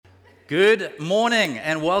Good morning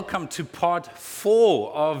and welcome to part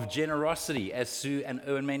 4 of Generosity. As Sue and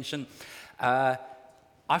Owen mentioned, I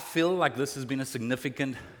feel like this has been a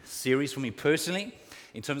significant series for me personally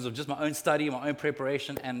in terms of just my own study, my own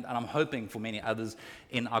preparation, and I'm hoping for many others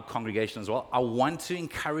in our congregation as well. I want to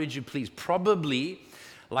encourage you, please, probably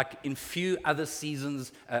like in few other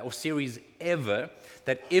seasons or series ever,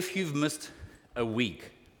 that if you've missed a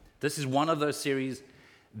week, this is one of those series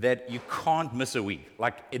that you can't miss a week.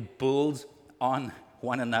 Like, it builds on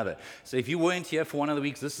one another. So if you weren't here for one of the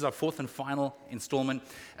weeks, this is our 4th and final installment.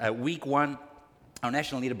 Week 1, our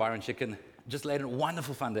national leader, Byron Chicken, just laid a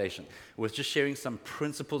wonderful foundation with just sharing some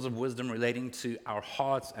principles of wisdom relating to our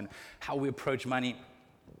hearts and how we approach money.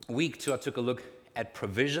 Week 2, I took a look at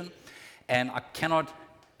provision, and I cannot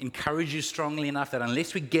encourage you strongly enough that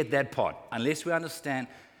unless we get that part, unless we understand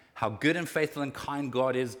how good and faithful and kind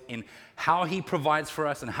God is in how He provides for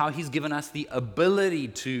us and how He's given us the ability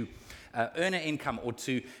to earn an income or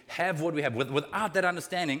to have what we have. Without that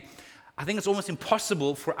understanding, I think it's almost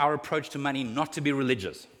impossible for our approach to money not to be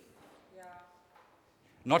religious,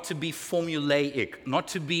 not to be formulaic, not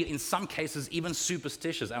to be, in some cases, even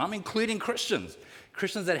superstitious. And I'm including Christians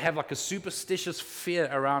that have like a superstitious fear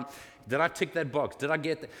around, did I tick that box? Did I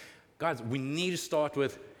get that? Guys, we need to start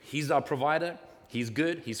with, He's our provider. He's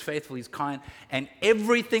good, He's faithful, He's kind, and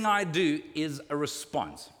everything I do is a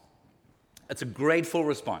response. It's a grateful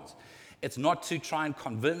response. It's not to try and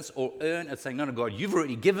convince or earn. It's saying, no, God, you've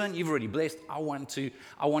already given, you've already blessed. I want to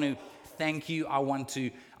thank you. I want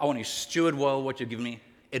to steward well what you've given me.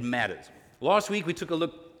 It matters. Last week, we took a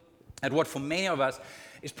look at what for many of us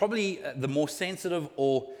is probably the more sensitive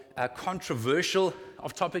or controversial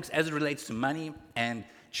of topics as it relates to money and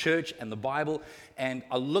church and the Bible, and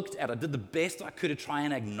I did the best I could to try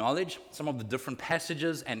and acknowledge some of the different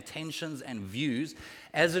passages and tensions and views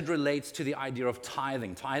as it relates to the idea of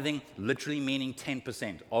tithing. Tithing literally meaning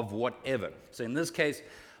 10% of whatever. So in this case,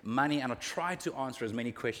 money, and I tried to answer as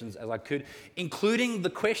many questions as I could, including the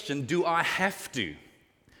question, do I have to?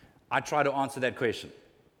 I try to answer that question.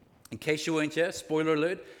 In case you weren't here, spoiler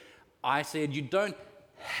alert, I said you don't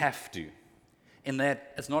have to, in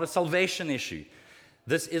that it's not a salvation issue.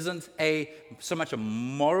 This isn't so much a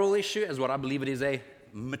moral issue as what I believe it is a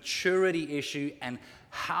maturity issue, and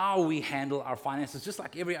how we handle our finances, just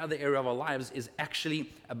like every other area of our lives, is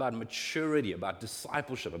actually about maturity, about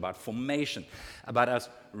discipleship, about formation, about us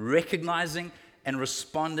recognizing and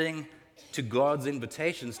responding to God's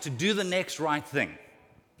invitations to do the next right thing.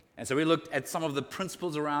 And so we looked at some of the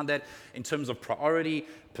principles around that in terms of priority,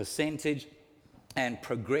 percentage, and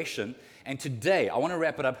progression. And today, I want to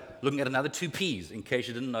wrap it up looking at another 2 P's, in case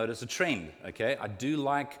you didn't notice a trend, okay? I do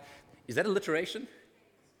like, is that alliteration?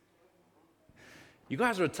 You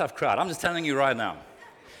guys are a tough crowd. I'm just telling you right now.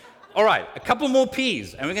 All right, a couple more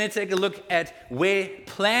P's, and we're going to take a look at where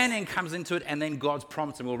planning comes into it, and then God's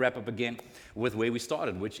prompts, and we'll wrap up again with where we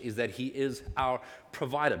started, which is that He is our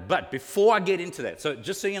provider. But before I get into that, so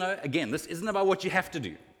just so you know, again, this isn't about what you have to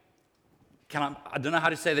do. I don't know how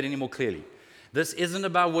to say that any more clearly. This isn't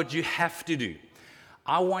about what you have to do.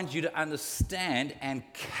 I want you to understand and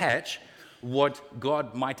catch what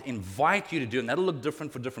God might invite you to do, and that'll look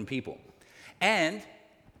different for different people. And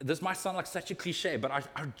this might sound like such a cliche, but I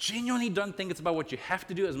genuinely don't think it's about what you have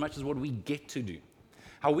to do as much as what we get to do.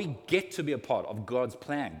 How we get to be a part of God's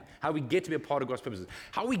plan, how we get to be a part of God's purposes,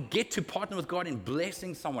 how we get to partner with God in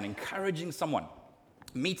blessing someone, encouraging someone,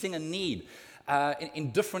 meeting a need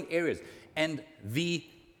in different areas. And the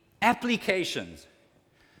applications,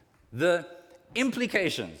 the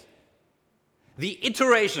implications, the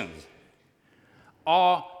iterations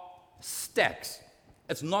are stacks.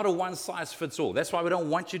 It's not a one-size-fits-all. That's why we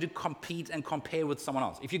don't want you to compete and compare with someone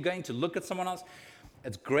else. If you're going to look at someone else,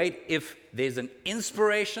 it's great if there's an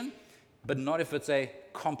inspiration, but not if it's a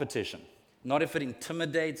competition. Not if it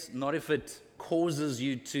intimidates, not if it causes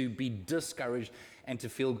you to be discouraged and to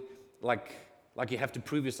feel like you have to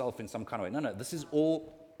prove yourself in some kind of way. No, this is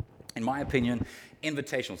all, in my opinion,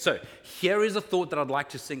 invitational. So here is a thought that I'd like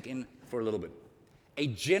to sink in for a little bit. A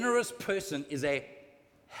generous person is a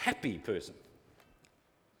happy person.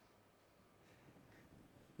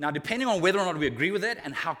 Now, depending on whether or not we agree with that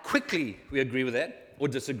and how quickly we agree with that or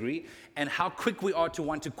disagree, and how quick we are to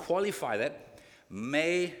want to qualify that,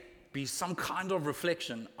 may be some kind of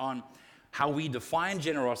reflection on how we define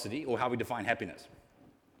generosity or how we define happiness.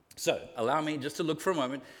 So, allow me just to look for a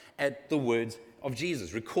moment at the words of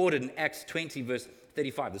Jesus, recorded in Acts 20, verse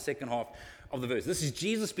 35, the second half of the verse. This is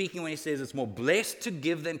Jesus speaking when He says, it's more blessed to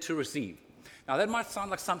give than to receive. Now, that might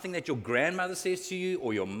sound like something that your grandmother says to you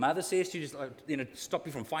or your mother says to you, just like, stop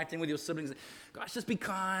you from fighting with your siblings. Guys, just be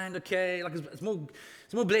kind, okay? Like it's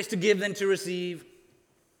more blessed to give than to receive.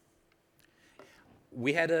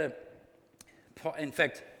 We had in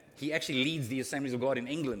fact, he actually leads the Assemblies of God in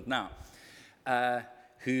England now,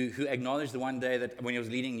 who acknowledged the one day that when he was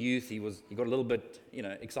leading youth, he got a little bit,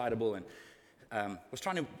 excitable and was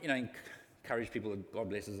trying to, encourage people that God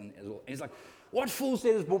blesses and as well. And he's like, what fool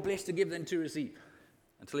said it's more blessed to give than to receive?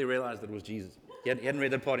 Until he realized that it was Jesus. He hadn't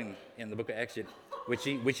read that part in the book of Acts yet, which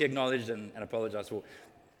he acknowledged and apologized for.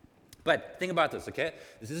 But think about this, okay?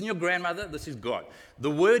 This isn't your grandmother, this is God. The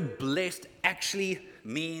word blessed actually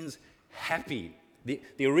means happy.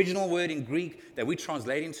 The original word in Greek that we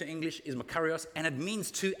translate into English is makarios, and it means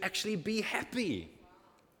to actually be happy.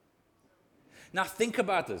 Now think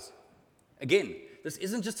about this. Again, this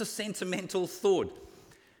isn't just a sentimental thought.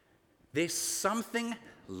 There's something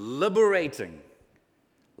liberating,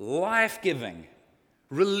 life-giving,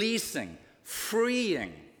 releasing,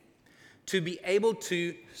 freeing to be able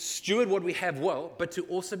to steward what we have well, but to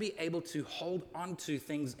also be able to hold on to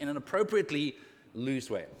things in an appropriately loose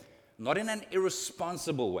way. Not in an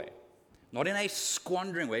irresponsible way, not in a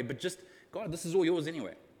squandering way, but just, God, this is all yours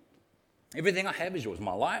anyway. Everything I have is yours.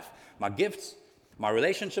 My life, my gifts, my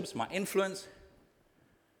relationships, my influence,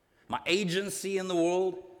 my agency in the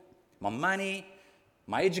world, my money,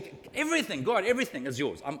 my education, everything, God, everything is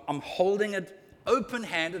yours. I'm holding it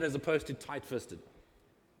open-handed as opposed to tight-fisted.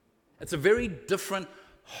 It's a very different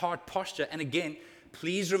heart posture. And again,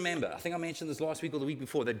 please remember, I think I mentioned this last week or the week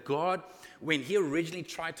before, that God, when he originally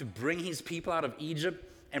tried to bring his people out of Egypt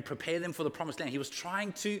and prepare them for the promised land, he was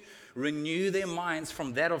trying to renew their minds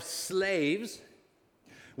from that of slaves,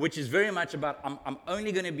 which is very much about, I'm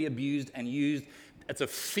only going to be abused and used. It's a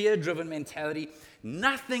fear-driven mentality.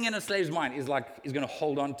 Nothing in a slave's mind is going to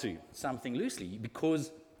hold on to something loosely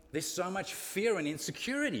because there's so much fear and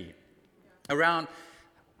insecurity around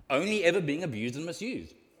only ever being abused and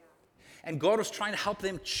misused. And God was trying to help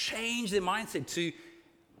them change their mindset to,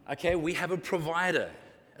 okay, we have a provider.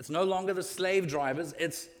 It's no longer the slave drivers,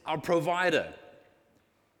 it's our provider.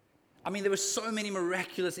 I mean, there were so many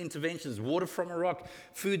miraculous interventions, water from a rock,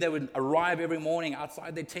 food that would arrive every morning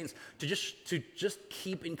outside their tents, to just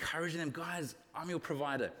keep encouraging them, guys, I'm your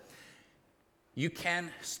provider. You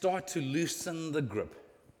can start to loosen the grip.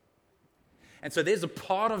 And so there's a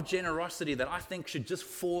part of generosity that I think should just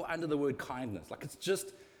fall under the word kindness. Like, it's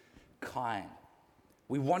just kind.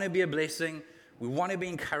 We want to be a blessing. We want to be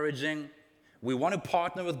encouraging. We want to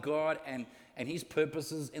partner with God and his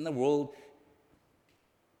purposes in the world.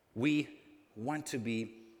 We want to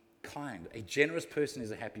be kind. A generous person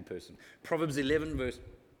is a happy person. Proverbs 11, verse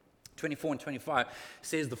 24 and 25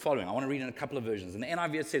 says the following. I want to read in a couple of versions. In the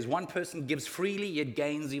NIV, it says, one person gives freely, yet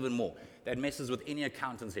gains even more. That messes with any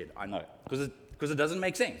accountant's head, I know, because it doesn't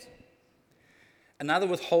make sense. Another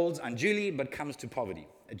withholds unduly, but comes to poverty.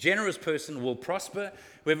 A generous person will prosper.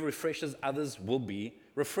 Whoever refreshes others will be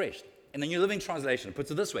refreshed. In the New Living Translation, it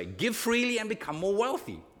puts it this way. Give freely and become more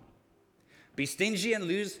wealthy. Be stingy and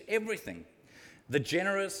lose everything. The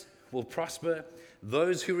generous will prosper.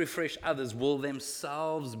 Those who refresh others will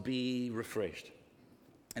themselves be refreshed.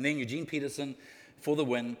 And then Eugene Peterson, for the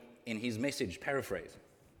win, in his message, paraphrase.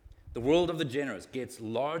 The world of the generous gets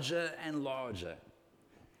larger and larger.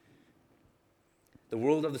 The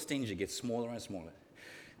world of the stingy gets smaller and smaller.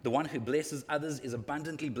 The one who blesses others is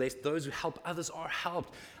abundantly blessed. Those who help others are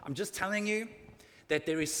helped. I'm just telling you that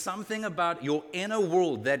there is something about your inner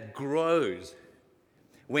world that grows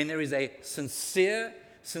when there is a sincere,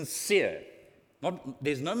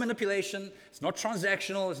 there's no manipulation, it's not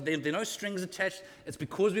transactional, there are no strings attached. It's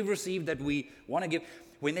because we've received that we want to give.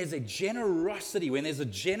 When there's a generosity, when there's a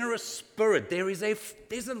generous spirit, there's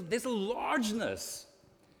a largeness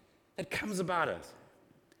that comes about us.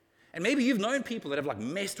 And maybe you've known people that have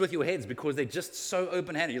messed with your heads because they're just so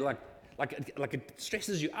open-handed. You're like it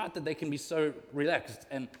stresses you out that they can be so relaxed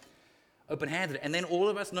and open-handed. And then all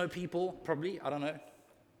of us know people, probably, I don't know,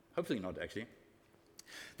 hopefully not actually,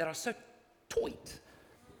 that are so tight.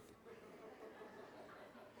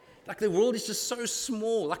 Like their world is just so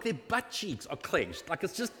small, like their butt cheeks are clenched. Like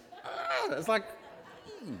it's just, it's like,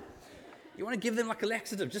 you want to give them a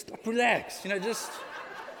laxative, just relax, just.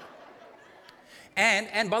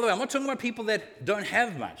 And by the way, I'm not talking about people that don't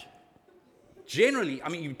have much. Generally, I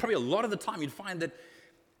mean, probably a lot of the time you'd find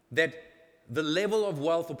that the level of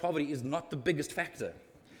wealth or poverty is not the biggest factor.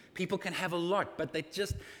 People can have a lot, but they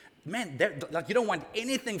just, man, you don't want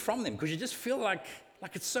anything from them because you just feel like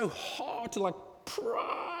it's so hard to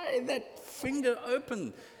pry that finger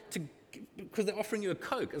open because they're offering you a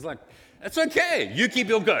Coke. It's like, it's okay, you keep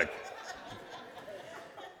your Coke.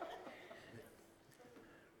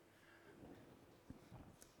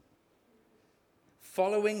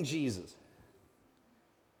 Following Jesus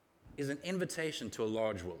is an invitation to a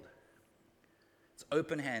large world. It's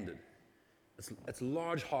open-handed. It's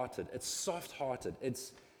large-hearted. It's soft-hearted.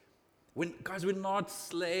 Guys, we're not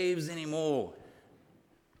slaves anymore.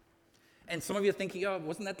 And some of you are thinking, oh,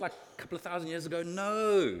 wasn't that like a couple of thousand years ago?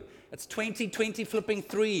 No, it's 2020 flipping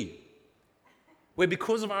 3. Where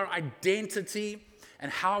because of our identity and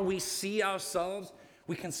how we see ourselves,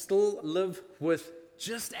 we can still live with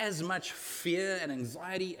just as much fear and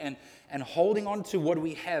anxiety and holding on to what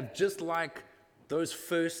we have, just like those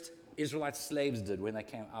first Israelite slaves did when they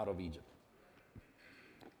came out of Egypt.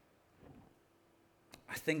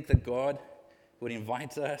 I think that God would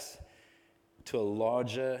invite us to a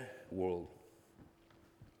larger world.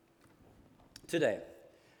 Today,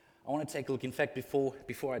 I want to take a look. In fact, before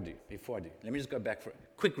I do, let me just go back for a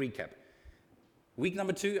quick recap. Week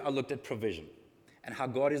number 2, I looked at provision and how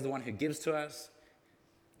God is the one who gives to us.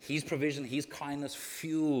 His provision, His kindness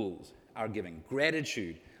fuels our giving.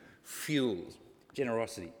 Gratitude fuels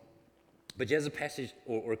generosity. But here's a passage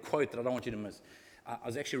or a quote that I don't want you to miss. I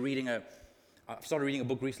was actually I've started reading a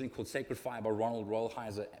book recently called Sacred Fire by Ronald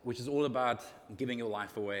Rolheiser, which is all about giving your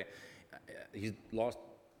life away. Don't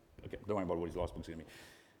worry about what his last book's going to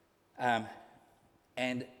be.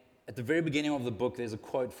 And at the very beginning of the book, there's a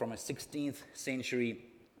quote from a 16th century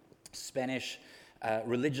Spanish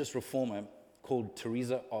religious reformer called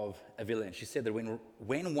Teresa of Avila. And she said that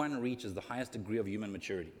when one reaches the highest degree of human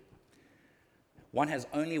maturity, one has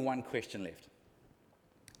only one question left.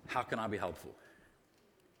 How can I be helpful?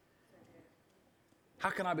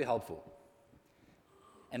 How can I be helpful?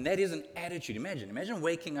 And that is an attitude. Imagine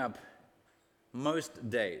waking up most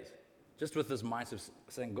days just with this mindset of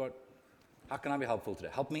saying, God, how can I be helpful today?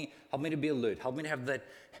 Help me to be alert. Help me to have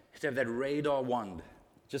that radar wand,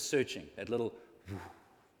 just searching, that little,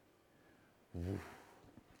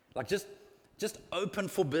 like just open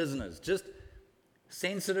for business, just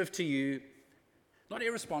sensitive to you, not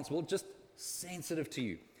irresponsible, just sensitive to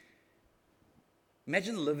you.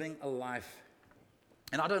 Imagine living a life.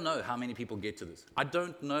 And I don't know how many people get to this. I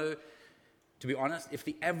don't know, to be honest, if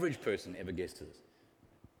the average person ever gets to this.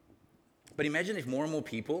 But imagine if more and more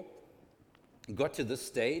people got to this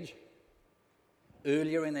stage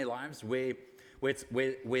earlier in their lives where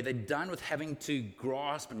they're done with having to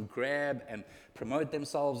grasp and grab and promote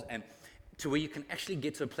themselves, and to where you can actually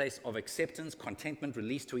get to a place of acceptance, contentment,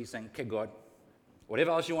 release, to where you're saying, okay, God,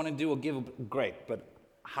 whatever else you want to do or give, great, but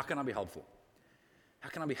how can I be helpful? How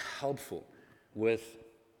can I be helpful with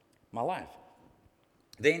my life?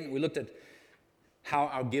 Then we looked at how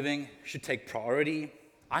our giving should take priority.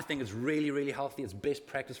 I think it's really, really healthy. It's best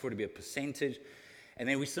practice for it to be a percentage. And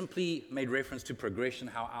then we simply made reference to progression,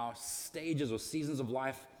 how our stages or seasons of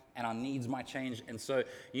life and our needs might change. And so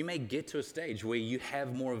you may get to a stage where you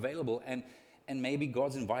have more available, and maybe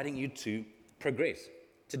God's inviting you to progress.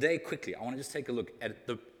 Today, quickly, I want to just take a look at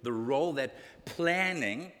the role that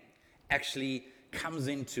planning actually comes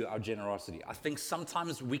into our generosity. I think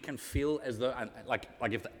sometimes we can feel as though, like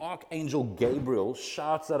if the Archangel Gabriel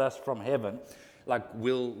shouts at us from heaven, like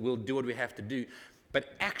we'll do what we have to do. But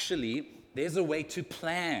actually, there's a way to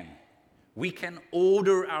plan. We can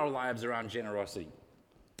order our lives around generosity.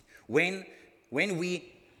 When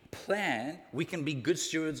we plan, we can be good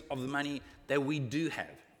stewards of the money that we do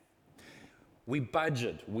have. We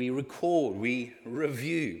budget, we record, we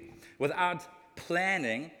review. Without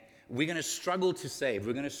planning, we're going to struggle to save.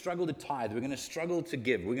 We're going to struggle to tithe. We're going to struggle to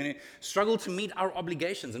give. We're going to struggle to meet our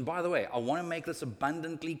obligations. And by the way, I want to make this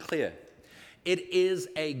abundantly clear. It is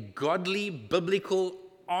a godly, biblical,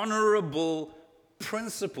 honorable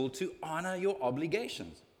principle to honor your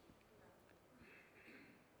obligations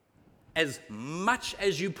as much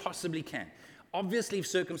as you possibly can. Obviously, if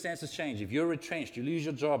circumstances change, if you're retrenched, you lose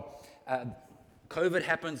your job, COVID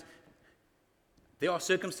happens, there are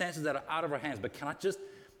circumstances that are out of our hands. But can I just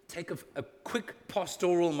take a quick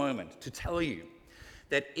pastoral moment to tell you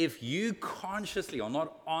that if you consciously are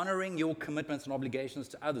not honoring your commitments and obligations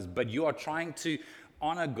to others, but you are trying to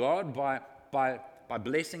honor God by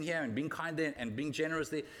blessing here and being kind there and being generous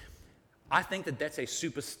there, I think that that's a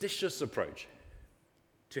superstitious approach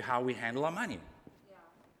to how we handle our money. Yeah.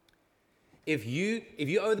 If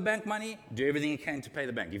you owe the bank money, do everything you can to pay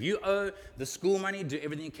the bank. If you owe the school money, do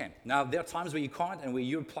everything you can. Now, there are times where you can't and where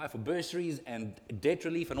you apply for bursaries and debt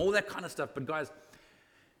relief and all that kind of stuff. But guys,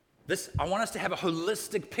 I want us to have a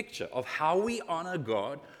holistic picture of how we honor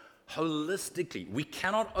God holistically. We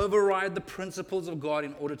cannot override the principles of God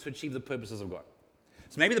in order to achieve the purposes of God.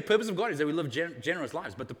 So maybe the purpose of God is that we live generous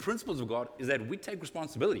lives, but the principles of God is that we take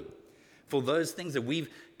responsibility for those things that we've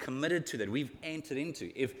committed to, that we've entered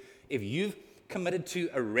into. If you've committed to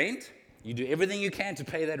a rent, You do everything you can to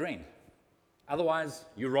pay that rent. Otherwise,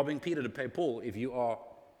 you're robbing Peter to pay Paul if you are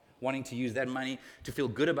wanting to use that money to feel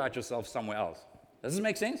good about yourself somewhere else. Does this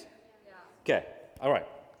make sense? Yeah. Okay, all right.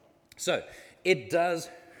 So, it does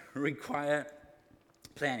require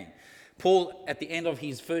planning. Paul, at the end of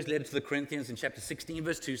his first letter to the Corinthians in chapter 16,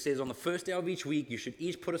 verse 2, says, on the first day of each week, you should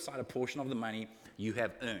each put aside a portion of the money you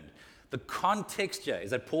have earned. The context here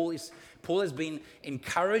is that Paul has been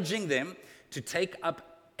encouraging them to take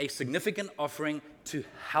up a significant offering to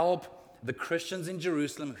help the Christians in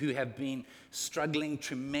Jerusalem who have been struggling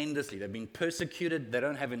tremendously. They've been persecuted. They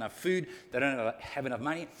don't have enough food. They don't have enough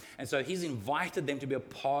money. And so he's invited them to be a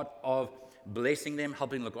part of blessing them,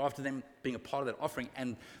 helping look after them, being a part of that offering.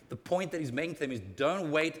 And the point that he's making to them is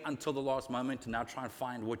don't wait until the last moment to now try and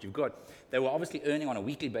find what you've got. They were obviously earning on a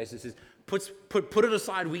weekly basis. Put it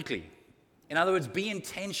aside weekly. In other words, be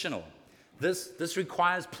intentional. This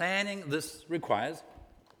requires planning. This requires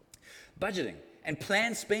budgeting. And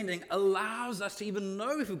planned spending allows us to even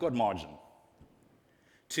know if we've got margin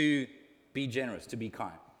to be generous, to be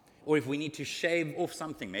kind. Or if we need to shave off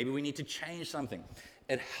something, maybe we need to change something.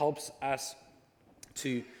 It helps us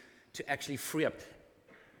to actually free up.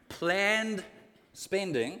 Planned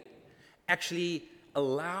spending actually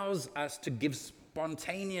allows us to give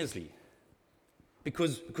spontaneously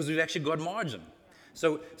because we've actually got margin.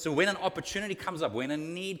 So when an opportunity comes up, when a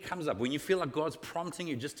need comes up, when you feel like God's prompting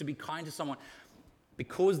you just to be kind to someone,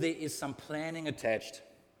 because there is some planning attached,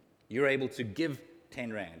 you're able to give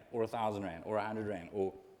 10 Rand or 1,000 Rand or 100 Rand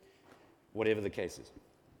or whatever the case is.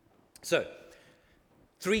 So,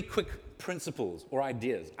 3 quick principles or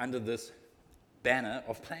ideas under this banner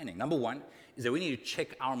of planning. Number 1 is that we need to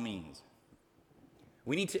check our means.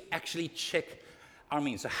 We need to actually check our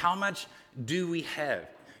means. So how much do we have?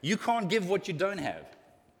 You can't give what you don't have.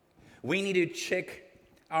 We need to check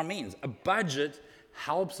our means. A budget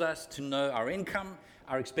helps us to know our income,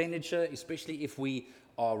 our expenditure, especially if we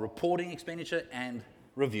are reporting expenditure and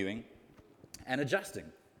reviewing and adjusting.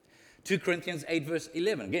 2 Corinthians 8 verse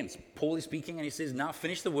 11. Again, Paul is speaking and he says, now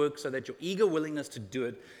finish the work so that your eager willingness to do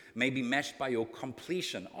it may be matched by your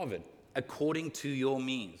completion of it according to your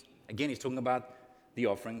means. Again, he's talking about the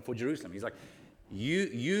offering for Jerusalem. He's like,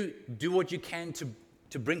 you do what you can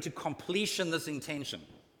to bring to completion this intention.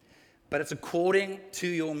 But it's according to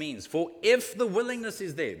your means. For if the willingness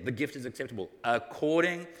is there, the gift is acceptable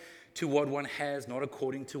according to what one has, not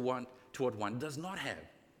according to what one does not have.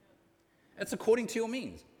 It's according to your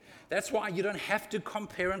means. That's why you don't have to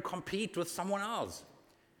compare and compete with someone else.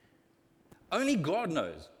 Only God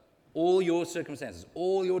knows all your circumstances,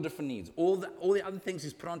 all your different needs, all the other things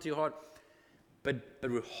He's put onto your heart. But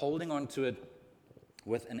we're holding on to it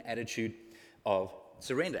with an attitude of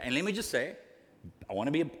surrender. And let me just say, I want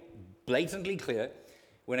to be blatantly clear,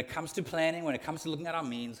 when it comes to planning, when it comes to looking at our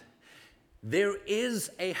means, there is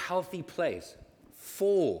a healthy place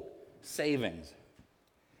for savings,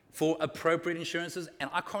 for appropriate insurances, and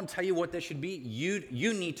I can't tell you what they should be.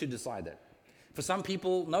 You need to decide that. For some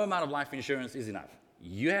people, no amount of life insurance is enough.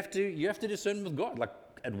 You have to discern with God. Like,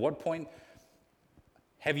 at what point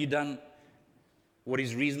have you done what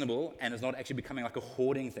is reasonable and is not actually becoming like a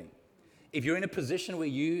hoarding thing? If you're in a position where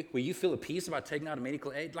you feel at peace about taking out a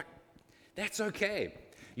medical aid, like, that's okay.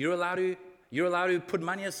 You're allowed to put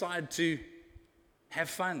money aside to have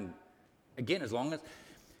fun. Again, as long as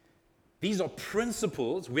these are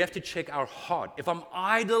principles, we have to check our heart. If I'm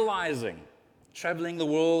idolizing traveling the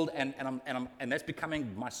world and that's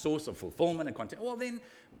becoming my source of fulfillment and content, well then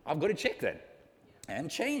I've got to check that and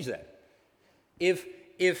change that. If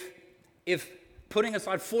putting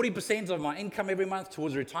aside 40% of my income every month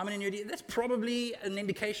towards a retirement annuity, that's probably an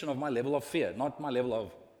indication of my level of fear, not my level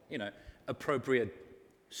of, appropriate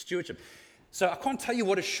stewardship. So I can't tell you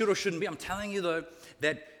what it should or shouldn't be. I'm telling you though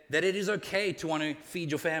that it is okay to want to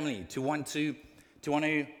feed your family, to want to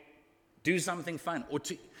do something fun, or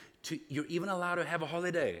to you're even allowed to have a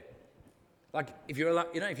holiday. Like if you're allowed,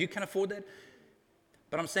 if you can afford that.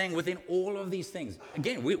 But I'm saying within all of these things,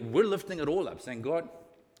 again, we're lifting it all up, saying, God,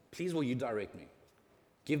 please will you direct me?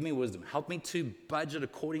 Give me wisdom. Help me to budget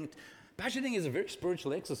according to... Budgeting is a very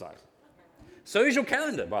spiritual exercise. So is your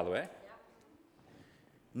calendar, by the way.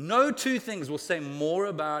 No 2 things will say more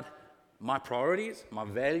about my priorities, my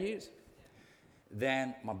values,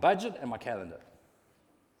 than my budget and my calendar.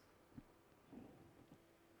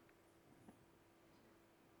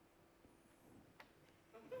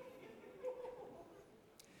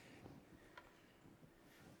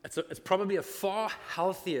 It's probably a far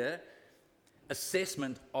healthier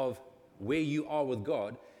assessment of where you are with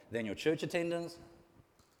God than your church attendance,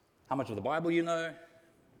 how much of the Bible you know,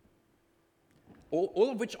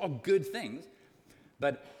 all of which are good things,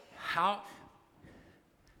 but how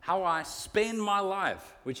I spend my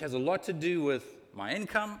life, which has a lot to do with my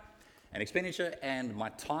income and expenditure and my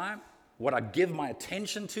time. What I give my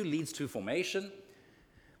attention to leads to formation.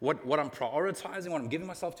 What I'm prioritizing, what I'm giving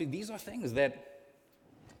myself to, these are things that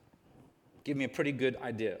give me a pretty good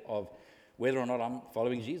idea of whether or not I'm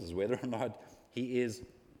following Jesus, whether or not he is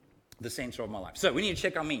the center of my life. So we need to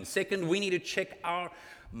check our means. Second, we need to check our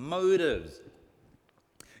motives.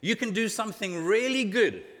 You can do something really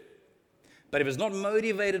good, but if it's not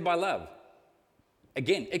motivated by love,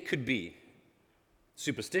 again, it could be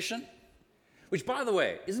superstition, which, by the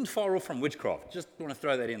way, isn't far off from witchcraft. Just want to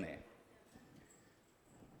throw that in there.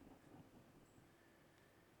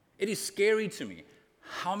 It is scary to me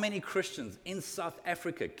how many Christians in South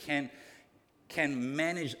Africa can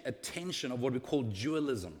manage a tension of what we call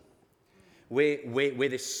dualism, where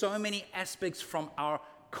there's so many aspects from our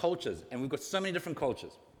cultures, and we've got so many different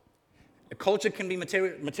cultures. A culture can be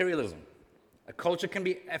materialism. A culture can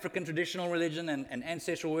be African traditional religion and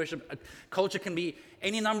ancestral worship. A culture can be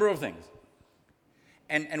any number of things.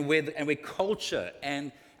 And where culture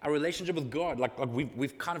and our relationship with God, like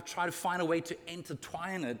we've kind of tried to find a way to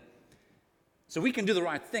intertwine it so we can do the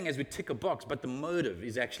right thing as we tick a box, but the motive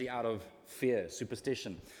is actually out of fear,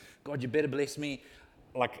 superstition. God, you better bless me.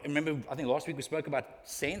 Like, remember, I think last week we spoke about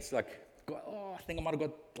cents. Like, God, I think I might have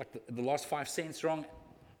got like the last 5 cents wrong.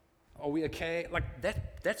 Are we okay? Like,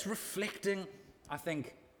 that's reflecting, I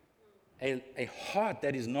think, a heart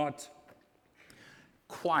that is not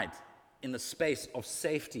quite in the space of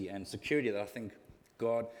safety and security that I think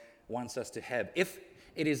God wants us to have. If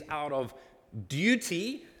it is out of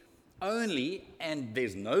duty only and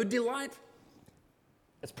there's no delight,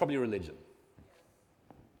 it's probably religion.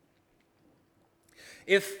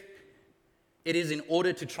 If it is in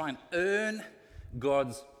order to try and earn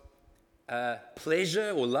God's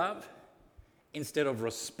pleasure or love instead of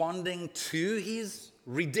responding to his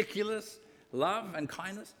ridiculous love and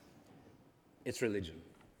kindness, it's religion.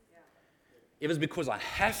 If it's because I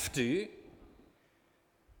have to,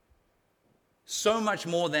 so much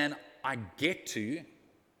more than I get to,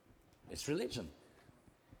 it's religion.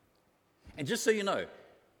 And just so you know,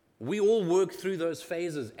 we all work through those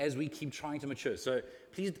phases as we keep trying to mature. So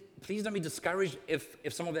please don't be discouraged if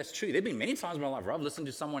some of that's true. There have been many times in my life where I've listened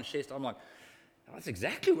to someone share stuff, I'm like, oh, that's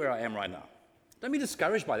exactly where I am right now. Don't be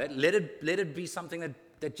discouraged by that. Let it be something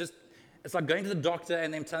that just, it's like going to the doctor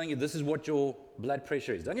and them telling you this is what your blood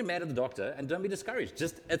pressure is. Don't get mad at the doctor and don't be discouraged.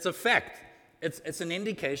 Just, it's a fact. It's an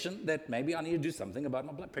indication that maybe I need to do something about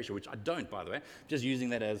my blood pressure, which I don't, by the way. Just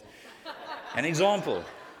using that as an example.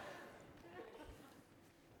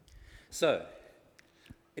 So,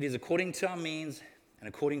 it is according to our means and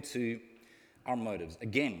according to our motives.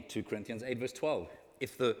 Again, 2 Corinthians 8 verse 12.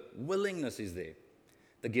 If the willingness is there,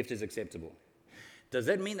 the gift is acceptable. Does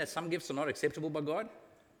that mean that some gifts are not acceptable by God?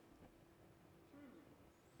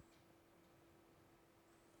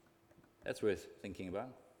 That's worth thinking about.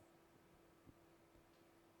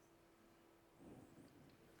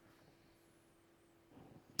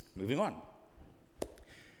 Moving on.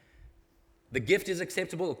 The gift is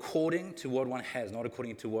acceptable according to what one has, not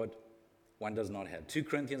according to what one does not have. 2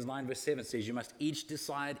 Corinthians 9 verse 7 says, you must each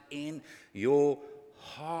decide in your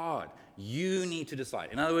heart. You need to decide.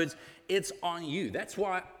 In other words, it's on you. That's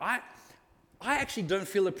why I actually don't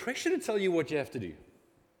feel the pressure to tell you what you have to do.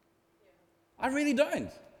 I really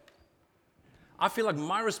don't. I feel like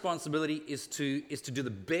my responsibility is to do the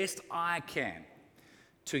best I can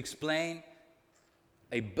to explain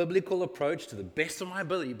a biblical approach to the best of my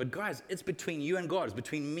ability. But guys, it's between you and God. It's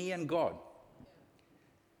between me and God.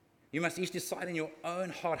 You must each decide in your own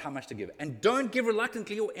heart how much to give. And don't give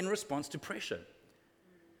reluctantly or in response to pressure.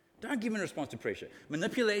 Don't give in response to pressure.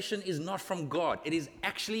 Manipulation is not from God. It is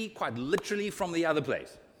actually quite literally from the other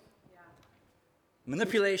place. Yeah.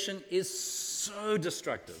 Manipulation is so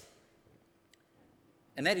destructive.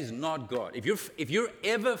 And that is not God. If you're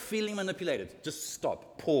ever feeling manipulated, just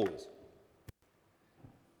stop, pause.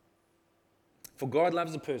 For God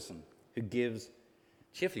loves a person who gives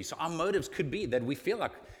cheerfully. So our motives could be that we feel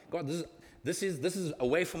like, God, this is a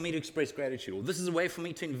way for me to express gratitude, or this is a way for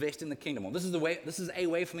me to invest in the kingdom, or this is a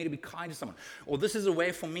way for me to be kind to someone, or this is a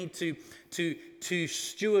way for me to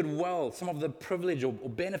steward well some of the privilege or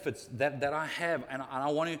benefits that I have, and I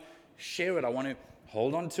want to share it. I want to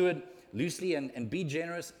hold on to it loosely and be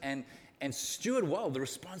generous and steward well the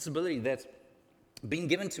responsibility that's being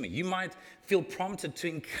given to me. You might feel prompted to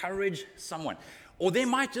encourage someone, or there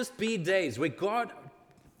might just be days where God,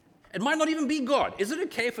 it might not even be God. Is it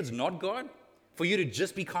okay if it's not God for you to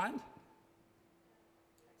just be kind?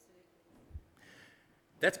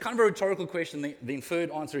 That's kind of a rhetorical question. The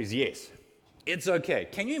inferred answer is yes. It's okay.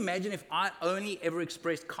 Can you imagine if I only ever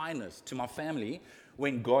expressed kindness to my family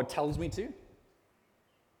when God tells me to?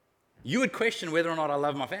 You would question whether or not I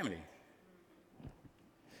love my family.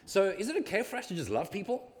 So is it okay for us to just love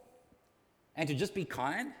people and to just be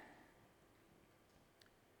kind?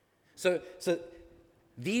 So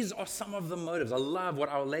these are some of the motives. I love what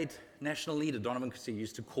our late national leader, Donovan Christie,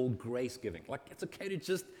 used to call grace giving. Like, it's okay to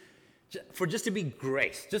just to be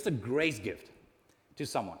grace, just a grace gift to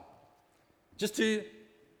someone. Just to,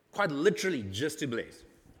 quite literally, just to bless,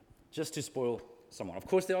 just to spoil someone. Of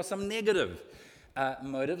course, there are some negative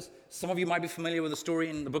motives. Some of you might be familiar with the story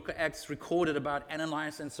in the book of Acts recorded about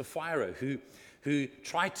Ananias and Sapphira, who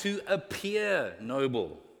tried to appear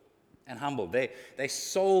noble and humble. They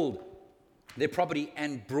sold their property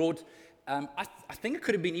and brought, I think it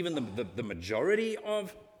could have been even the majority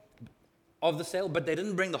of the sale, but they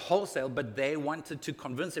didn't bring the whole sale, but they wanted to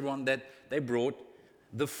convince everyone that they brought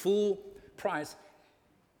the full price.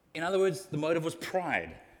 In other words, the motive was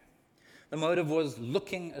pride. The motive was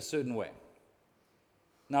looking a certain way.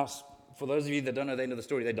 Now, for those of you that don't know the end of the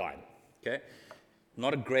story, they died. Okay?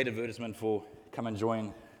 Not a great advertisement for come and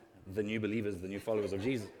join the new believers, the new followers of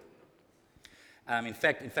Jesus. In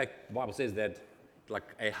fact, the Bible says that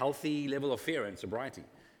like a healthy level of fear and sobriety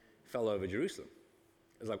fell over Jerusalem.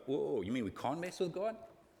 It's like, whoa, you mean we can't mess with God?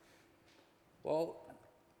 Well,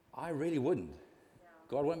 I really wouldn't.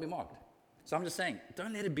 God won't be mocked. So I'm just saying,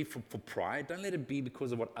 don't let it be for pride. Don't let it be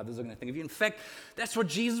because of what others are going to think of you. In fact, that's what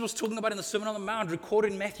Jesus was talking about in the Sermon on the Mount,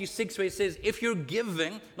 recorded in Matthew 6, where he says, if you're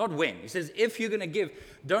giving, not when, he says, if you're going to give,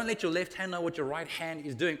 don't let your left hand know what your right hand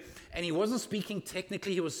is doing. And he wasn't speaking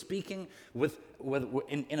technically, he was speaking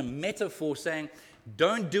in a metaphor, saying,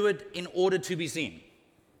 don't do it in order to be seen.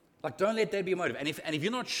 Like, don't let that be a motive. And if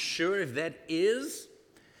you're not sure if that is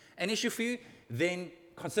an issue for you, then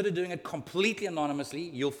consider doing it completely anonymously.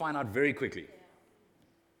 You'll find out very quickly.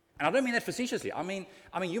 And I don't mean that facetiously. I mean,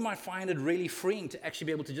 you might find it really freeing to actually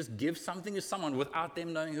be able to just give something to someone without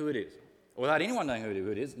them knowing who it is, or without anyone knowing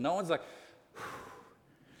who it is. No one's like,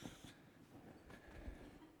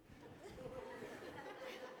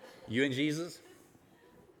 you and Jesus,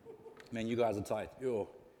 man, you guys are tight. Yo.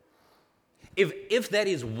 If that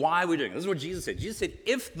is why we're doing it, this is what Jesus said. Jesus said,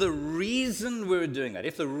 if the reason we're doing that,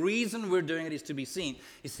 if the reason we're doing it is to be seen,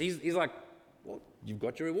 he's like, well, you've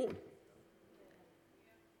got your reward.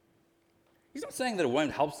 He's not saying that it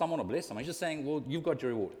won't help someone or bless someone. He's just saying, well, you've got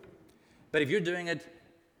your reward. But if you're doing it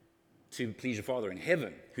to please your Father in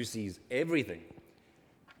heaven, who sees everything,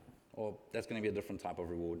 well, that's going to be a different type of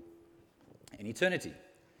reward in eternity.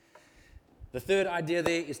 The third idea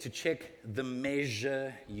there is to check the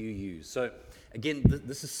measure you use. So again,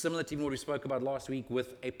 this is similar to even what we spoke about last week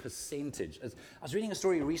with a percentage. I was reading a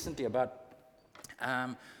story recently about,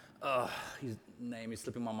 his name is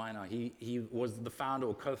slipping my mind now. He was the founder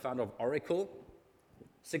or co-founder of Oracle,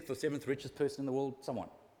 6th or 7th richest person in the world, someone.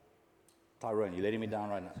 Tyrone, you're letting me down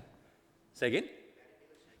right now. Say again?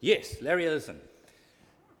 Yes, Larry Ellison.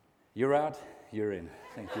 You're out, you're in.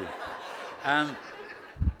 Thank you.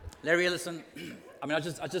 Larry Ellison, I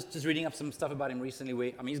was just reading up some stuff about him recently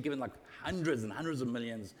where, he's given like hundreds and hundreds of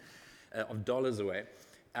millions of dollars away.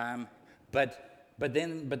 But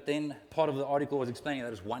then part of the article was explaining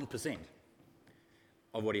that it's 1%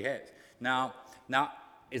 of what he has. Now,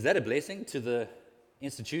 is that a blessing to the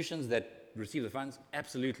institutions that receive the funds?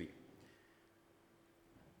 Absolutely.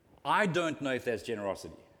 I don't know if that's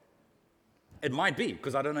generosity. It might be,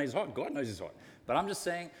 because I don't know his heart. God knows his heart. But I'm just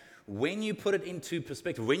saying, when you put it into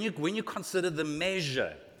perspective, when you consider the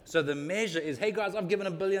measure, so the measure is, hey guys, I've given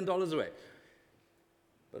 $1 billion away.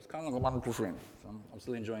 But it's kind of like 1%. So I'm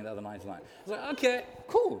still enjoying the other 99. It's like, okay,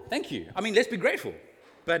 cool, thank you. Let's be grateful.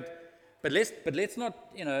 But let's not,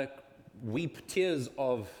 weep tears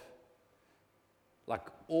of like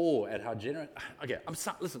awe at how generous. Okay,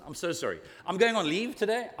 listen, I'm so sorry. I'm going on leave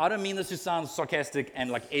today. I don't mean this to sound sarcastic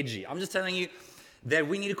and like edgy. I'm just telling you that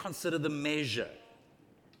we need to consider the measure.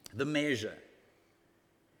 The measure.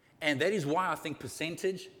 And that is why I think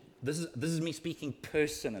percentage, this is me speaking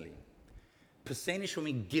personally. Percentage for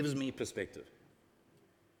me gives me perspective.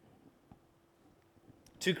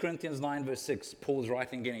 2 Corinthians 9 verse 6, Paul's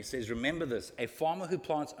writing again, he says, remember this, a farmer who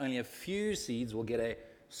plants only a few seeds will get a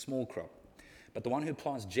small crop, but the one who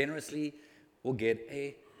plants generously will get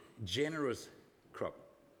a generous crop.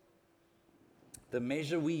 The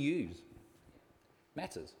measure we use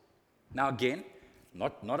matters. Now again,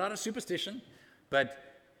 not out of superstition, but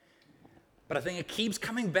I think it keeps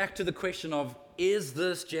coming back to the question of, is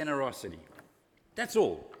this generosity? That's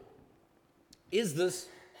all. Is this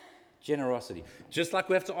generosity? Just like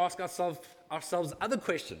we have to ask ourselves other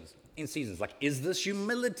questions in seasons, like, is this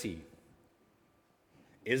humility?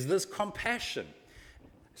 Is this compassion?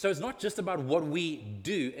 So it's not just about what we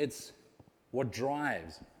do, it's what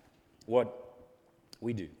drives what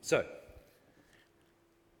we do. So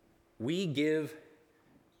we give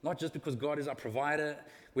not just because God is our provider.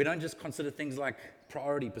 We don't just consider things like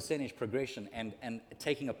priority, percentage, progression, and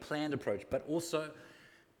taking a planned approach, but also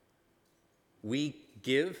we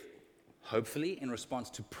give, hopefully, in response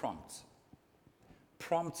to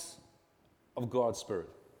prompts of God's Spirit.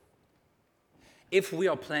 If we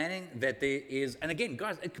are planning that there is, and again,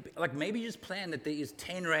 guys, it could be, like maybe you just plan that there is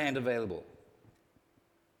 10 Rand available.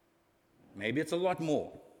 Maybe it's a lot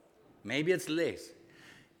more. Maybe it's less.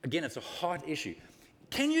 Again, it's a heart issue.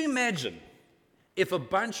 Can you imagine if a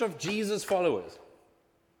bunch of Jesus followers,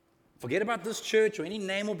 forget about this church or any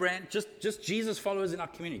name or brand, just Jesus followers in our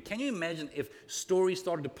community, can you imagine if stories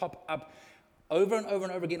started to pop up over and over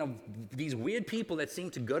and over again of these weird people that seem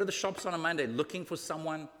to go to the shops on a Monday looking for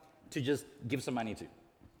someone to just give some money to?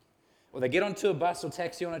 Or they get onto a bus or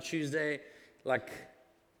taxi on a Tuesday like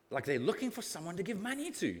they're looking for someone to give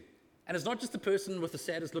money to. And it's not just the person with the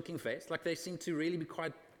saddest looking face, like they seem to really be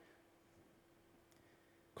quite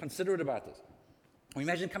considerate about this. Or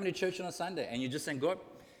imagine coming to church on a Sunday and you're just saying, God,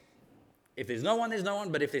 if there's no one, there's no one,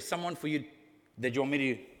 but if there's someone for you that you want me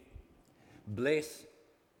to bless,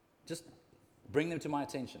 just bring them to my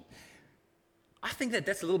attention. I think that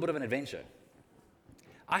that's a little bit of an adventure.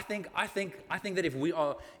 I think that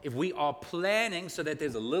if we are planning so that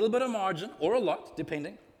there's a little bit of margin or a lot,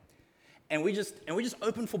 depending, and we just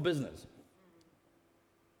open for business.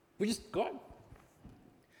 We just, God,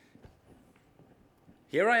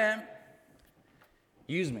 here I am.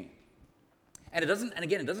 Use me. And it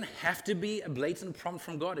doesn't have to be a blatant prompt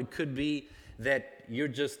from God. It could be that you're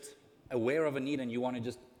just aware of a need and you want to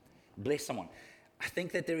just bless someone. I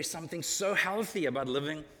think that there is something so healthy about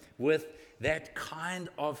living with that kind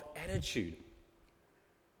of attitude.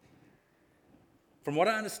 From what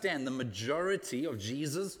I understand, the majority of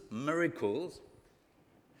Jesus' miracles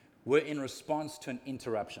were in response to an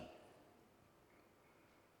interruption.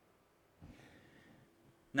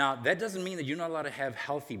 Now, that doesn't mean that you're not allowed to have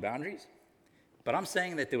healthy boundaries, but I'm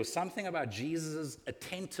saying that there was something about Jesus'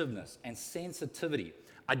 attentiveness and sensitivity.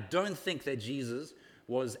 I don't think that Jesus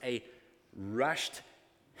was a rushed,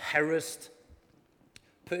 harassed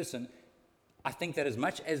person. I think that as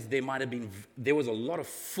much as there was a lot of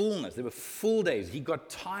fullness, there were full days, he got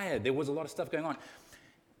tired, there was a lot of stuff going on.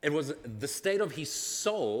 It was the state of his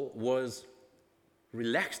soul was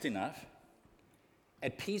relaxed enough,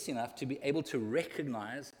 at peace enough to be able to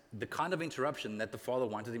recognize the kind of interruption that the Father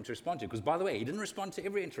wanted him to respond to. Because, by the way, he didn't respond to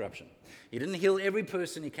every interruption. He didn't heal every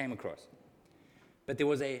person he came across. But there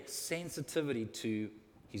was a sensitivity to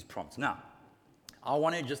his prompts. Now, I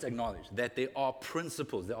want to just acknowledge that there are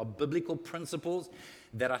biblical principles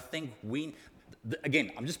that I think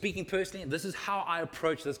again, I'm just speaking personally, this is how I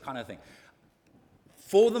approach this kind of thing.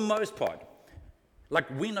 For the most part, like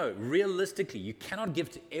we know, realistically, you cannot give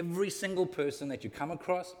to every single person that you come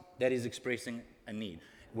across that is expressing a need.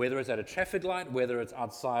 Whether it's at a traffic light, whether it's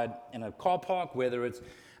outside in a car park, whether it's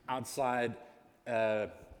outside a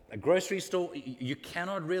grocery store, you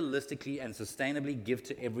cannot realistically and sustainably give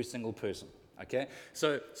to every single person. Okay,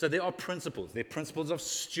 so there are principles. There are principles of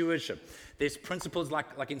stewardship. There's principles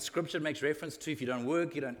like in Scripture it makes reference to if you don't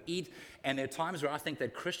work, you don't eat. And there are times where I think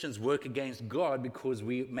that Christians work against God because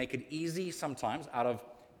we make it easy sometimes out of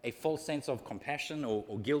a false sense of compassion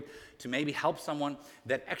or guilt to maybe help someone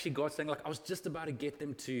that actually God's saying, like, I was just about to get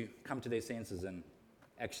them to come to their senses and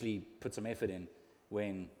actually put some effort in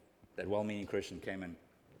when that well-meaning Christian came and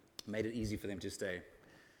made it easy for them to stay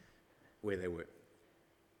where they were.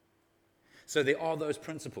 So there are those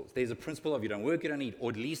principles. There's a principle of you don't work, you don't eat, or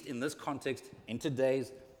at least in this context, in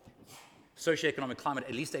today's socioeconomic climate,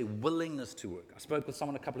 at least a willingness to work. I spoke with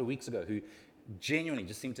someone a couple of weeks ago who genuinely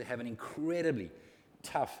just seemed to have an incredibly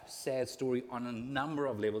tough, sad story on a number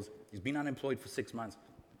of levels. He's been unemployed for 6 months.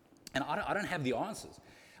 And I don't have the answers.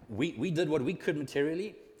 We did what we could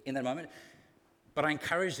materially in that moment, but I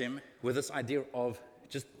encouraged him with this idea of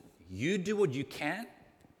just you do what you can,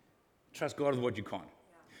 trust God with what you can't.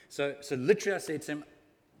 So literally I said to him,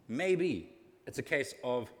 maybe it's a case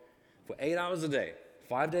of for 8 hours a day,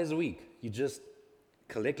 5 days a week, you just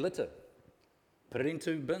collect litter, put it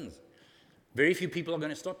into bins. Very few people are going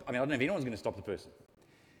to stop. I don't know if anyone's going to stop the person.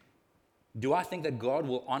 Do I think that God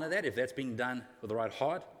will honor that if that's being done with the right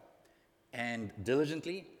heart and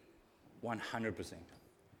diligently? 100%.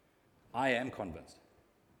 I am convinced.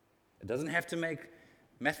 It doesn't have to make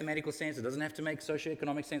mathematical sense. It doesn't have to make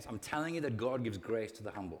socioeconomic sense. I'm telling you that God gives grace to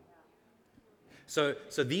the humble. So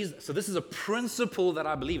this is a principle that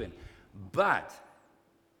I believe in. But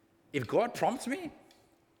if God prompts me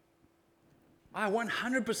I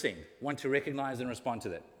 100% want to recognize and respond to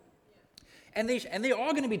that. And there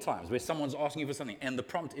are going to be times where someone's asking you for something, and the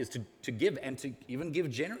prompt is to give, and to even give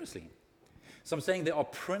generously. So I'm saying there are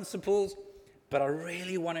principles, but I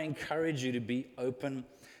really want to encourage you to be open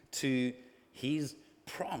to his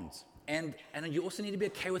prompts. And you also need to be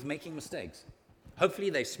okay with making mistakes. Hopefully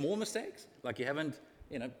they're small mistakes, like you haven't,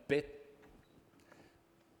 bet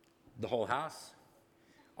the whole house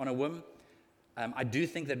on a whim. I do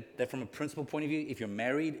think that from a principle point of view, if you're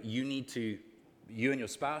married, you and your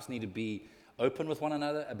spouse need to be open with one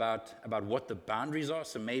another about what the boundaries are.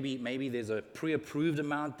 So maybe there's a pre-approved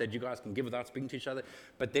amount that you guys can give without speaking to each other.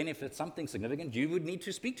 But then if it's something significant, you would need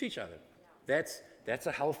to speak to each other. Yeah. That's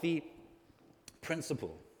a healthy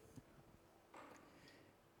principle.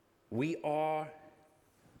 We are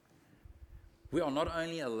not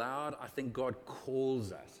only allowed, I think God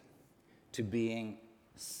calls us to being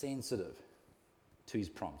sensitive to his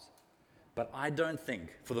prompts. But I don't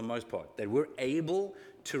think, for the most part, that we're able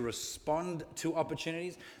to respond to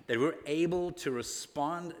opportunities, that we're able to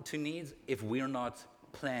respond to needs if we're not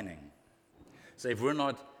planning. So if we're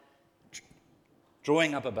not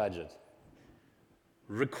drawing up a budget,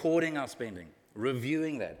 recording our spending,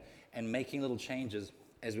 reviewing that, and making little changes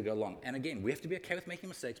as we go along. And again, we have to be okay with making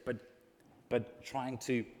mistakes, but trying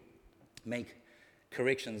to make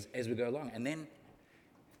corrections as we go along. And then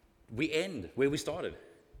we end where we started,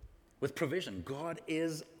 with provision. God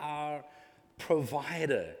is our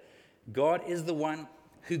provider. God is the one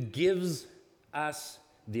who gives us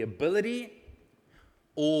the ability,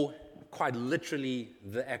 or quite literally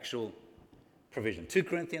the actual provision. 2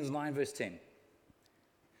 Corinthians 9 verse 10.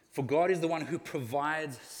 For God is the one who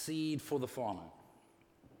provides seed for the farmer,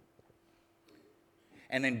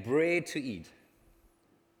 and then bread to eat.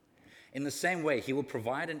 In the same way, he will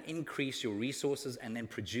provide and increase your resources and then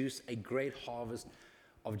produce a great harvest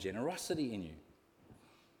of generosity in you.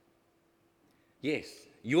 Yes,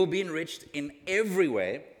 you will be enriched in every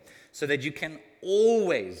way so that you can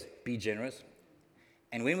always be generous.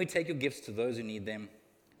 And when we take your gifts to those who need them,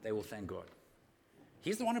 they will thank God.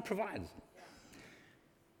 He's the one who provides.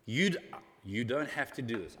 You don't have to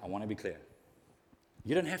do this. I want to be clear.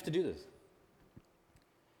 You don't have to do this.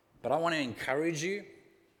 But I want to encourage you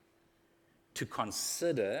to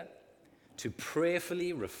consider, to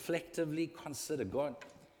prayerfully, reflectively consider, God,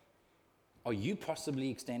 are you possibly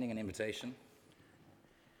extending an invitation?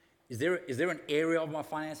 Is there an area of my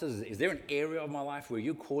finances? Is there an area of my life where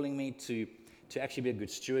you're calling me to actually be a good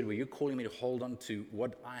steward, where you're calling me to hold on to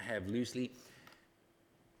what I have loosely?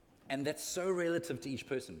 And that's so relative to each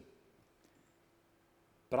person.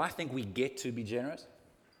 But I think we get to be generous.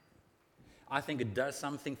 I think it does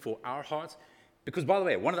something for our hearts. Because, by the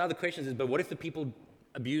way, one of the other questions is, but what if the people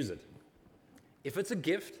abuse it? If it's a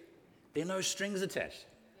gift, there are no strings attached.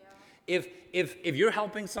 Yeah. If you're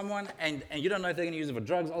helping someone and you don't know if they're going to use it for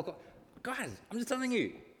drugs, alcohol, guys, I'm just telling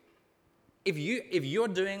you, if you're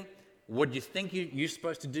doing what you think you're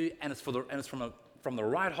supposed to do, and it's from the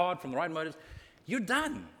right heart, from the right motives, you're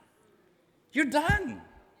done. You're done.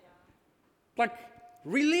 Yeah. Like,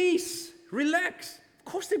 release, relax. Of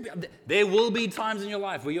course, there will be times in your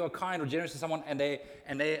life where you are kind or generous to someone and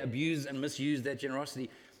they abuse and misuse that generosity.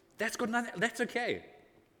 That's got nothing. That's okay.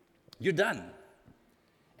 You're done.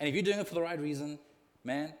 And if you're doing it for the right reason,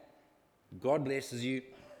 man, God blesses you,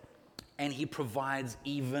 and He provides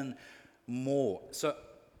even more. So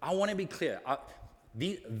I want to be clear.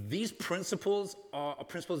 These principles are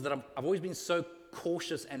principles that I've always been so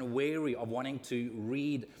cautious and wary of wanting to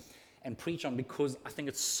read and preach on, because I think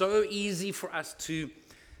it's so easy for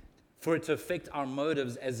it to affect our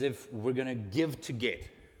motives as if we're going to give to get.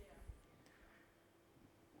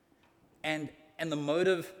 And the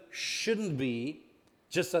motive shouldn't be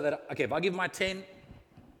just so that, okay, if I give my 10,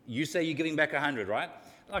 you say you're giving back 100, right?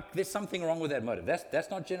 Like, there's something wrong with that motive. That's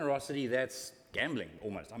not generosity, that's gambling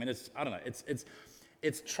almost. I mean,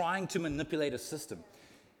 it's trying to manipulate a system.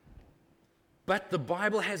 But the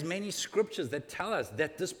Bible has many scriptures that tell us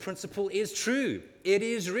that this principle is true. It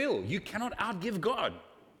is real. You cannot outgive God.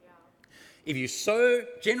 Yeah. If you sow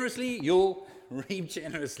generously, you'll reap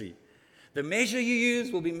generously. The measure you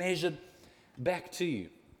use will be measured back to you.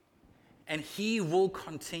 And He will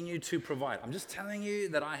continue to provide. I'm just telling you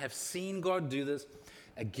that I have seen God do this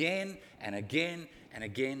again and again and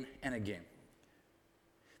again and again.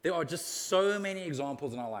 There are just so many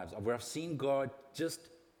examples in our lives of where I've seen God just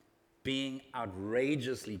being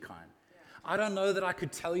outrageously kind. Yeah. I don't know that I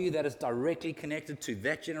could tell you that it's directly connected to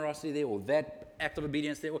that generosity there or that act of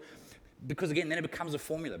obedience there, because again, then it becomes a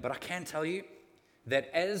formula. But I can tell you that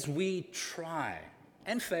as we try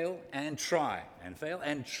and fail and try and fail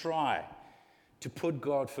and try to put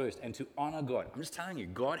God first and to honor God. I'm just telling you,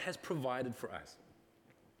 God has provided for us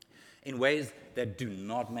in ways that do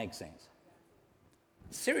not make sense.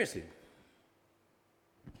 Seriously.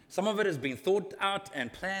 Some of it has been thought out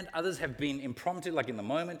and planned. Others have been impromptu, like in the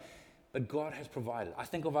moment. But God has provided. I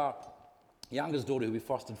think of our youngest daughter who we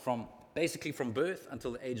fostered basically from birth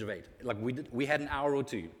until the age of 8. Like we had an hour or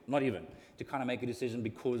two, not even, to kind of make a decision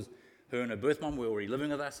because her and her birth mom were already living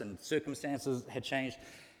with us and circumstances had changed.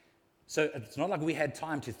 So it's not like we had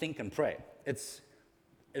time to think and pray. It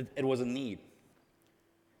was a need.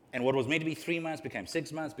 And what was meant to be 3 months became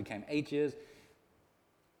 6 months, became 8 years.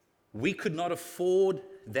 We could not afford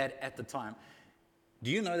that at the time.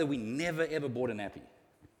 Do you know that we never ever bought a nappy?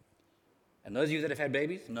 And those of you that have had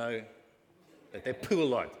babies know that they poo a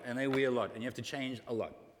lot and they wee a lot and you have to change a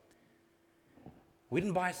lot. We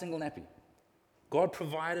didn't buy a single nappy. God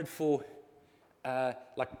provided for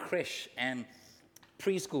like creche and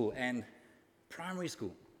preschool and primary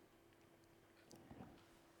school.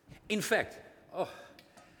 In fact,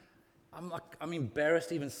 I'm embarrassed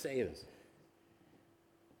to even say this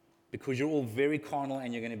because you're all very carnal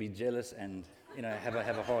and you're going to be jealous and have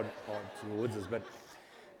a hard towards us.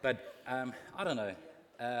 But I don't know.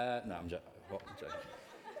 No, I'm joking.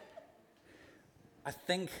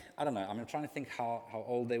 I don't know. I'm trying to think how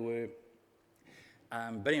old they were.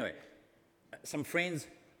 But anyway, some friends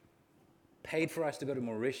paid for us to go to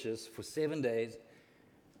Mauritius for 7 days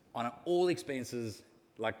on all expenses,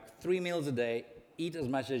 like 3 meals a day, eat as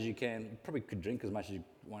much as you can. Probably could drink as much as you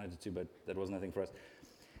wanted to, but that was nothing for us.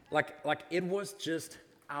 Like it was just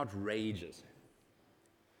outrageous.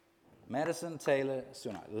 Madison, Taylor,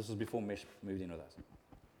 Sunai. This was before Mesh moved in with us.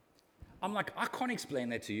 I'm like, I can't explain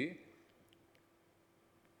that to you.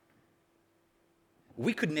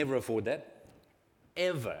 We could never afford that,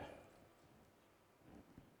 ever.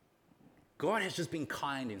 God has just been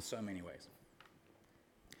kind in so many ways.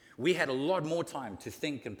 We had a lot more time to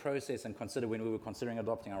think and process and consider when we were considering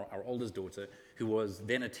adopting our oldest daughter, who was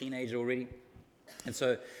then a teenager already. And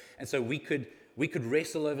so we could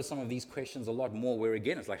wrestle over some of these questions a lot more, where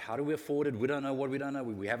again, it's like, how do we afford it? We don't know what we don't know.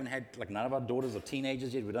 We haven't had, like, none of our daughters are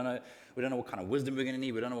teenagers yet. We don't know what kind of wisdom we're going to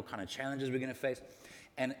need. We don't know what kind of challenges we're going to face.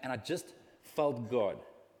 And I just felt God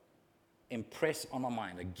impress on my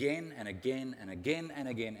mind again and again and again and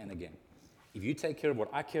again and again. If you take care of what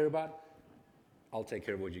I care about, I'll take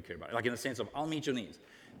care of what you care about. Like in the sense of, I'll meet your needs.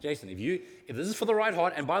 Jason, if this is for the right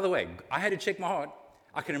heart, and by the way, I had to check my heart.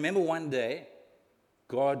 I can remember one day,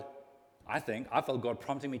 I felt God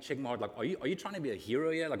prompting me, checking my heart, like, are you trying to be a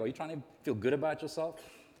hero here? Like, are you trying to feel good about yourself?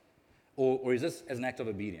 Or is this as an act of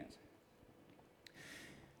obedience?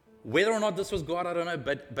 Whether or not this was God, I don't know,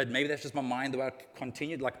 but maybe that's just my mind, the way I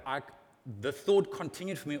continued. The thought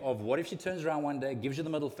continued for me of, what if she turns around one day, gives you the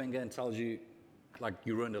middle finger, and tells you, like,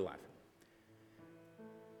 you ruined her life?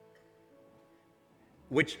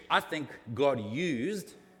 Which I think God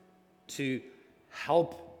used to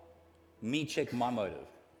help me check my motive.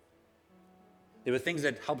 There were things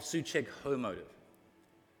that helped Sue check her motive.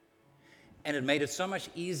 And it made it so much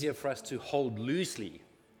easier for us to hold loosely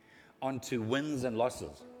onto wins and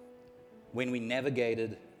losses when we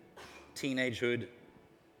navigated teenagehood,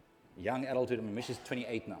 young adulthood. I mean, Mish is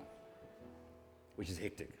 28 now, which is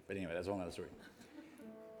hectic. But anyway, that's a whole other story.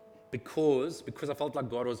 Because I felt like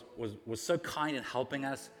God was so kind in helping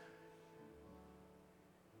us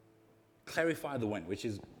clarify the win, which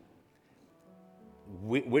is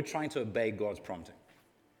we're trying to obey God's prompting.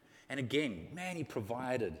 And again, man, He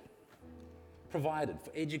provided for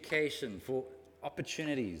education, for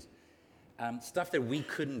opportunities, stuff that we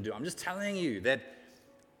couldn't do. I'm just telling you that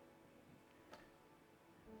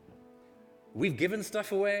we've given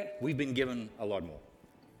stuff away, we've been given a lot more.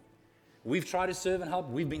 We've tried to serve and help,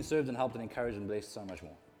 we've been served and helped and encouraged and blessed so much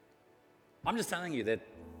more. I'm just telling you that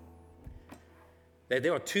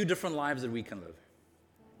there are two different lives that we can live.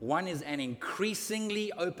 One is an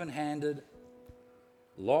increasingly open-handed,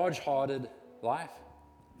 large-hearted life.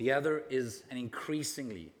 The other is an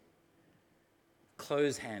increasingly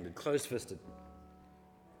close-handed, close-fisted,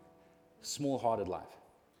 small-hearted life.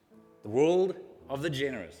 The world of the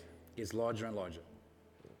generous gets larger and larger.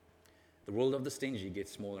 The world of the stingy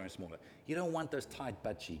gets smaller and smaller. You don't want those tight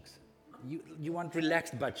butt cheeks. You want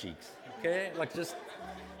relaxed butt cheeks, okay? Like, just,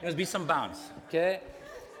 there must be some bounce, okay?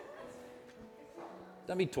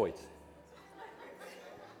 Don't be toit.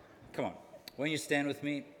 Come on. Why don't you stand with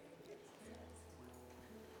me?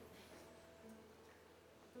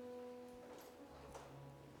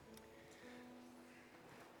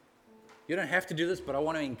 You don't have to do this, but I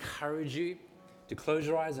want to encourage you to close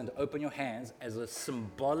your eyes and to open your hands as a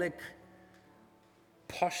symbolic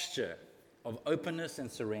posture of openness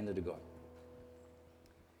and surrender to God.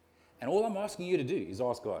 And all I'm asking you to do is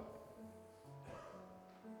ask God.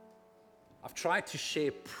 I've tried to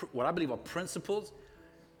share what I believe are principles.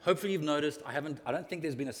 Hopefully you've noticed I don't think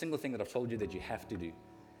there's been a single thing that I've told you that you have to do.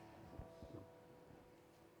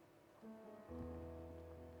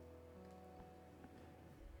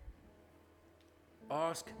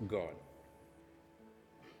 Ask God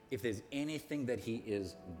if there's anything that He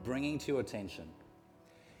is bringing to your attention,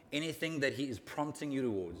 anything that He is prompting you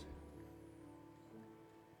towards,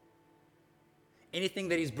 anything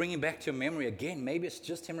that He's bringing back to your memory. Again, maybe it's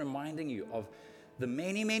just Him reminding you of the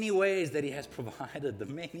many, many ways that He has provided, the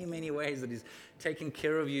many, many ways that He's taken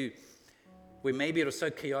care of you, where maybe it was so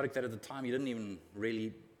chaotic that at the time you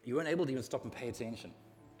weren't able to even stop and pay attention.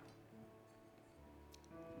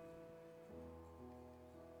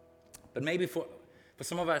 But maybe for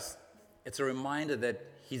some of us, it's a reminder that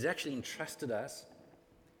He's actually entrusted us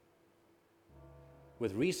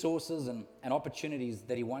with resources and opportunities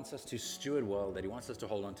that He wants us to steward well, that He wants us to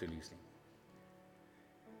hold on to loosely.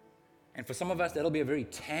 And for some of us, that'll be a very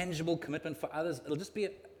tangible commitment. For others, it'll just be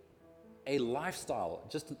a lifestyle,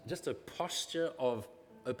 just a posture of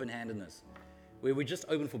open-handedness, where we're just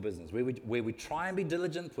open for business, where we try and be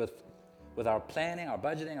diligent with our planning, our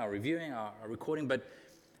budgeting, our reviewing, our recording,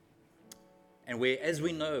 and where, as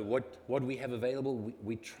we know what we have available,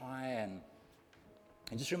 we try and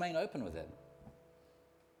just remain open with it.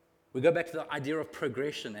 We go back to the idea of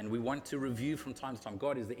progression, and we want to review from time to time.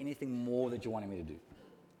 God, is there anything more that you're wanting me to do?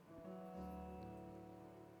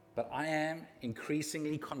 But I am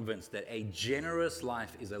increasingly convinced that a generous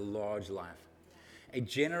life is a large life. A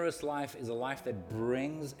generous life is a life that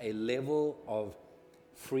brings a level of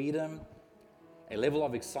freedom, a level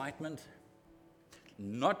of excitement.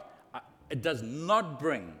 It does not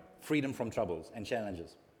bring freedom from troubles and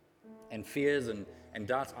challenges and fears and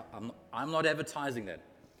doubts. I'm not advertising that.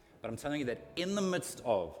 But I'm telling you that in the midst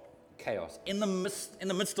of chaos, in the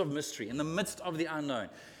midst of mystery, in the midst of the unknown,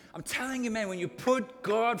 I'm telling you, man, when you put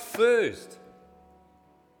God first,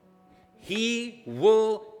 He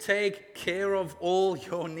will take care of all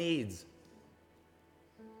your needs.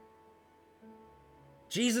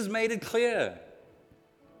 Jesus made it clear.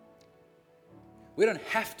 We don't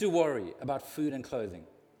have to worry about food and clothing.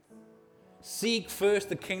 Seek first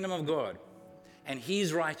the kingdom of God and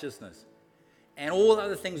His righteousness, and all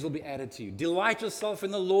other things will be added to you. Delight yourself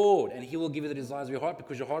in the Lord, and He will give you the desires of your heart,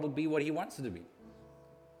 because your heart will be what He wants it to be.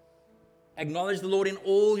 Acknowledge the Lord in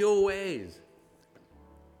all your ways,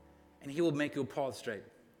 and He will make your path straight.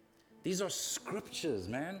 These are scriptures,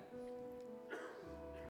 man.